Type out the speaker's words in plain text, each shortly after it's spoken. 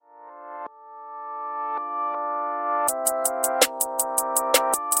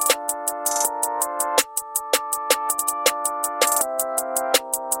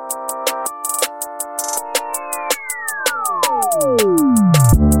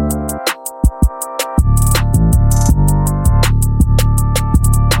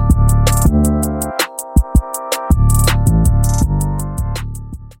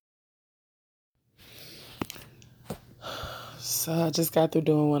So I just got through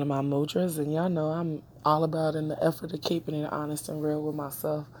doing one of my mudras, and y'all know I'm all about in the effort of keeping it honest and real with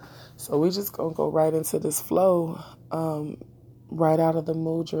myself. So we just gonna go right into this flow, right out of the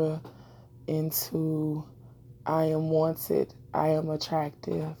mudra into I am wanted, I am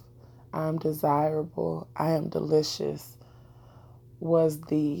attractive, I am desirable, I am delicious was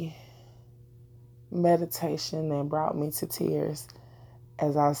the meditation that brought me to tears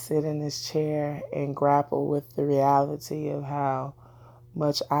as I sit in this chair and grapple with the reality of how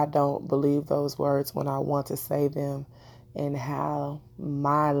much I don't believe those words when I want to say them, and how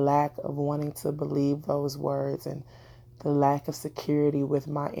my lack of wanting to believe those words and the lack of security with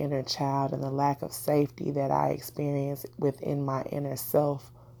my inner child and the lack of safety that I experience within my inner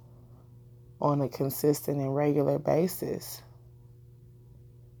self on a consistent and regular basis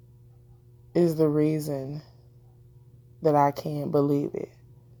is the reason that I can't believe it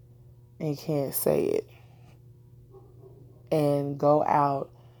and can't say it and go out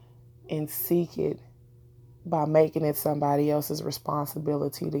and seek it by making it somebody else's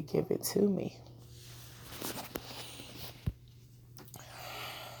responsibility to give it to me.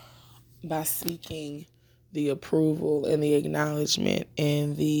 By seeking the approval and the acknowledgement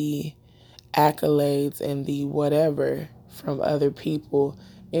and the accolades and the whatever from other people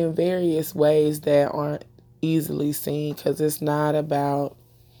in various ways that aren't easily seen, because it's not about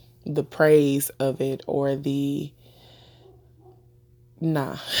the praise of it or the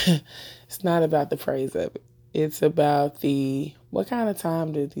nah it's not about the praise of it. It's about the what kind of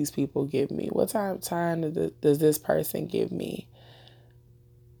time do these people give me, what time does this person give me,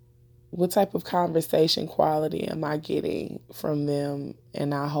 what type of conversation quality am I getting from them?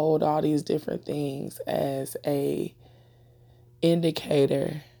 And I hold all these different things as a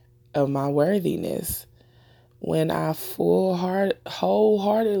indicator of my worthiness when I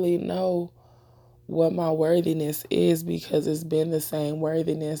wholeheartedly know what my worthiness is, because it's been the same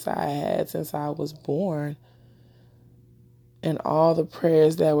worthiness I had since I was born. And all the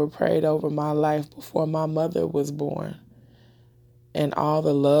prayers that were prayed over my life before my mother was born. And all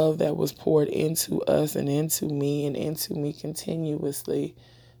the love that was poured into us and into me continuously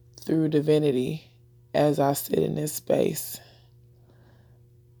through divinity as I sit in this space.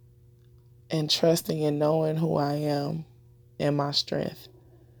 And trusting and knowing who I am and my strength.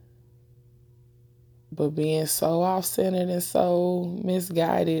 But being so off-centered and so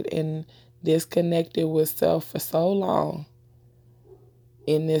misguided and disconnected with self for so long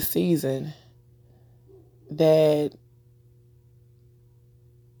in this season that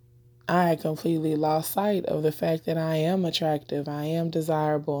I completely lost sight of the fact that I am attractive, I am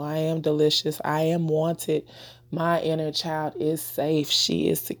desirable, I am delicious, I am wanted. My inner child is safe, she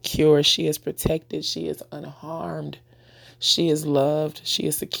is secure, she is protected, she is unharmed. She is loved, she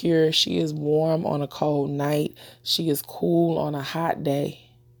is secure, she is warm on a cold night, she is cool on a hot day.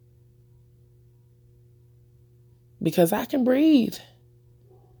 Because I can breathe.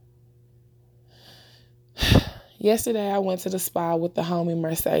 Yesterday I went to the spa with the homie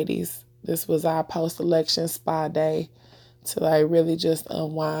Mercedes. This was our post-election spa day to really just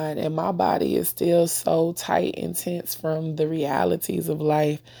unwind. And my body is still so tight and tense from the realities of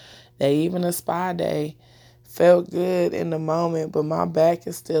life that even a spa day felt good in the moment, but my back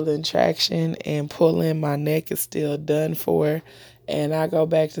is still in traction and pulling. My neck is still done for. And I go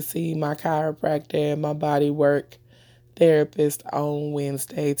back to see my chiropractor and my body work therapist on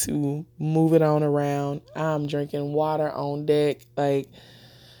Wednesday to move it on around. I'm drinking water on deck,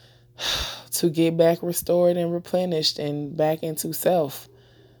 to get back restored and replenished and back into self.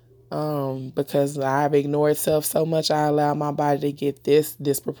 Because I've ignored self so much, I allow my body to get this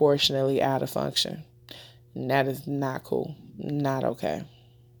disproportionately out of function. And that is not cool. Not okay.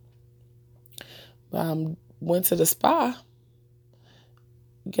 Went to the spa,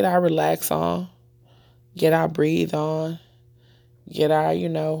 get our relax on, get our breathe on, get our,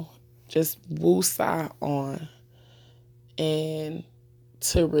 just woosah on, and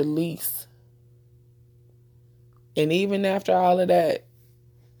to release. And even after all of that,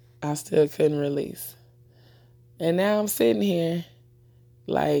 I still couldn't release. And now I'm sitting here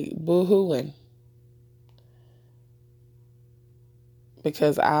boo-hooing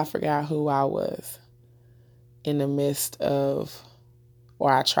because I forgot who I was in the midst of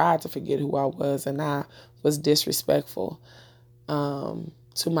or I tried to forget who I was, and I was disrespectful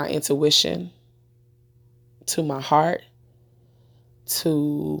to my intuition, to my heart,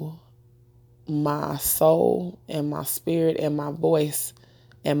 to my soul and my spirit and my voice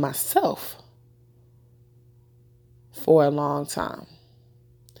and myself for a long time.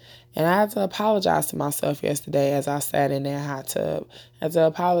 And I had to apologize to myself yesterday as I sat in that hot tub. I had to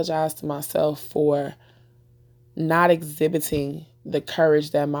apologize to myself for not exhibiting the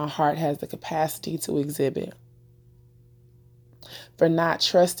courage that my heart has the capacity to exhibit. For not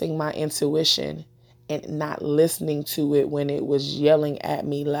trusting my intuition and not listening to it when it was yelling at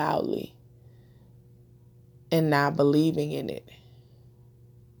me loudly and not believing in it.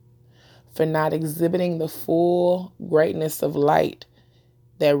 For not exhibiting the full greatness of light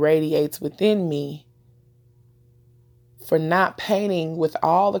that radiates within me, for not painting with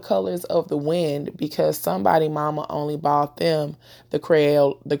all the colors of the wind because somebody mama only bought them the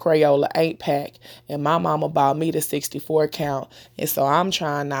Crayola 8-pack and my mama bought me the 64 count, and so I'm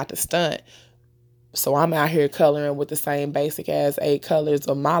trying not to stunt. So I'm out here coloring with the same basic as 8 colors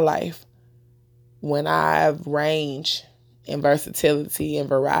of my life when I have range and versatility and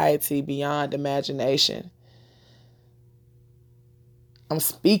variety beyond imagination. I'm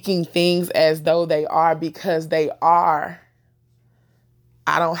speaking things as though they are because they are.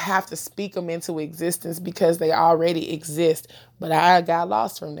 I don't have to speak them into existence because they already exist. But I got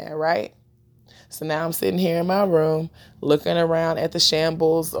lost from that, right? So now I'm sitting here in my room looking around at the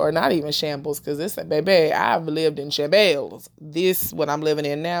shambles, or not even shambles, because this, baby, I've lived in shambles. This, what I'm living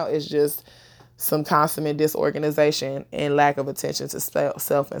in now, is just some consummate disorganization and lack of attention to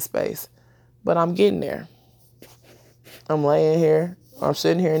self and space. But I'm getting there. I'm laying here, or I'm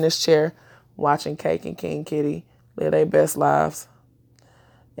sitting here in this chair watching Cake and King Kitty live their best lives.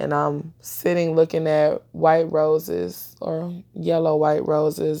 And I'm sitting looking at white roses or yellow white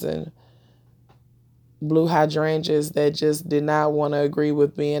roses and blue hydrangeas that just did not want to agree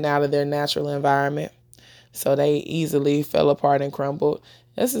with being out of their natural environment. So they easily fell apart and crumbled.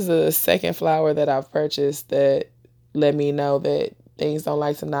 This is the second flower that I've purchased that let me know that things don't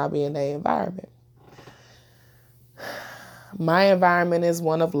like to not be in their environment. My environment is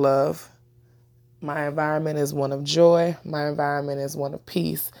one of love. My environment is one of joy. My environment is one of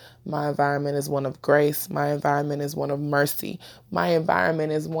peace. My environment is one of grace. My environment is one of mercy. My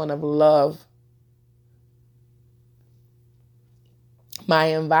environment is one of love. My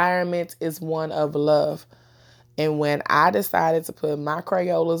environment is one of love. And when I decided to put my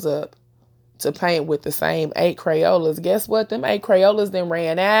Crayolas up to paint with the same 8 Crayolas, guess what? Them 8 Crayolas then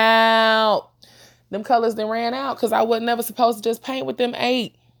ran out. Them colors then ran out because I was never supposed to just paint with them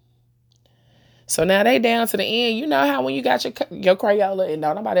 8. So now they down to the end. You know how when you got your Crayola, and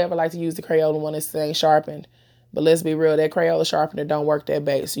nobody ever like to use the Crayola when it's ain't sharpened. But let's be real, that Crayola sharpener don't work that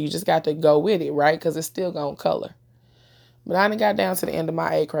bad. So you just got to go with it, right? Because it's still going to color. But I done got down to the end of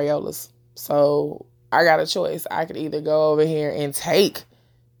my 8 Crayolas. So I got a choice. I could either go over here and take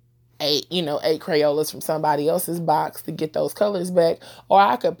 8 Crayolas from somebody else's box to get those colors back. Or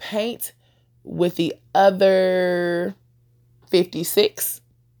I could paint with the other 56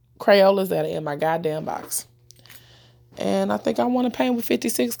 Crayolas that are in my goddamn box. And I think I want to paint with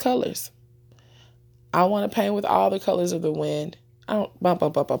 56 colors. I want to paint with all the colors of the wind. I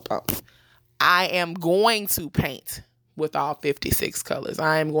am going to paint with all 56 colors.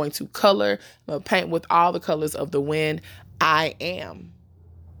 I am going to paint with all the colors of the wind. I am.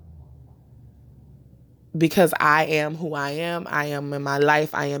 Because I am who I am. I am in my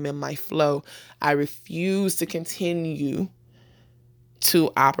life. I am in my flow. I refuse to continue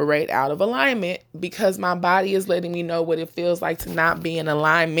to operate out of alignment because my body is letting me know what it feels like to not be in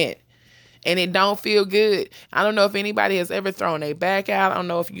alignment. And it don't feel good. I don't know if anybody has ever thrown their back out. I don't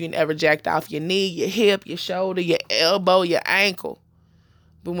know if you can ever jacked off your knee, your hip, your shoulder, your elbow, your ankle.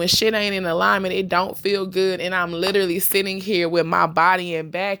 But when shit ain't in alignment, it don't feel good. And I'm literally sitting here with my body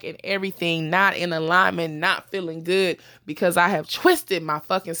and back and everything not in alignment, not feeling good because I have twisted my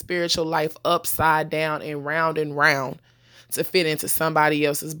fucking spiritual life upside down and round to fit into somebody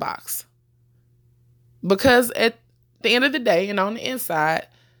else's box. Because at the end of the day and on the inside,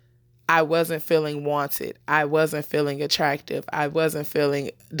 I wasn't feeling wanted. I wasn't feeling attractive. I wasn't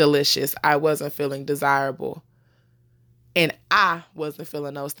feeling delicious. I wasn't feeling desirable. And I wasn't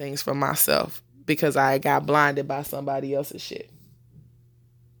feeling those things for myself because I got blinded by somebody else's shit.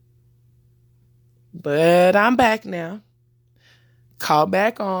 But I'm back now. Caught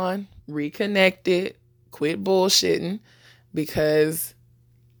back on, reconnected, quit bullshitting because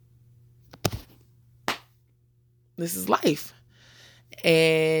this is life.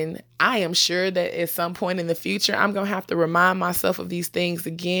 And I am sure that at some point in the future, I'm going to have to remind myself of these things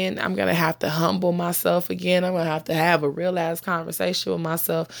again. I'm going to have to humble myself again. I'm going to have a real ass conversation with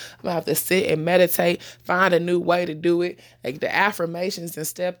myself. I'm going to have to sit and meditate, find a new way to do it. Like the affirmations and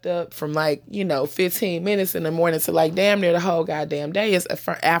stepped up from 15 minutes in the morning to damn near the whole goddamn day is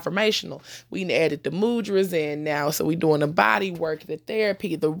affirmational. We added the mudras in now. So we doing the body work, the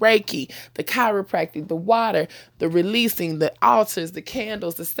therapy, the Reiki, the chiropractic, the water, the releasing, the altars, the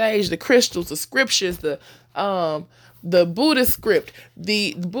candles, the sage, the crystals, the scriptures, the Buddhist script,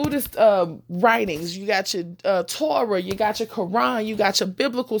 the Buddhist writings. You got your Torah, you got your Quran, you got your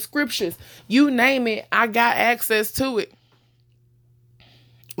biblical scriptures. You name it, I got access to it.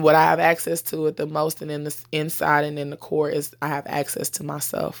 What I have access to it the most and in the inside and in the core is I have access to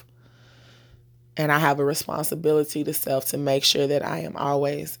myself. And I have a responsibility to self to make sure that I am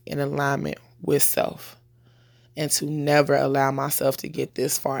always in alignment with self. And to never allow myself to get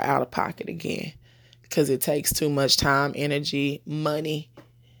this far out of pocket again. Because it takes too much time, energy, money,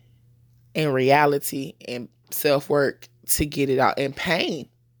 and reality and self-work to get it out. And pain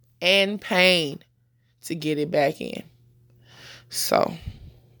to get it back in. So,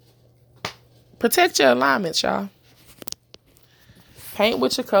 protect your alignments, y'all. Paint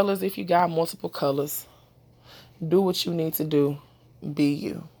with your colors if you got multiple colors. Do what you need to do. Be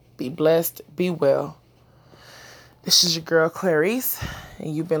you. Be blessed. Be well. This is your girl, Clarice,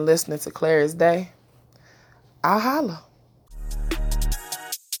 and you've been listening to Clarice Day. I'll holla.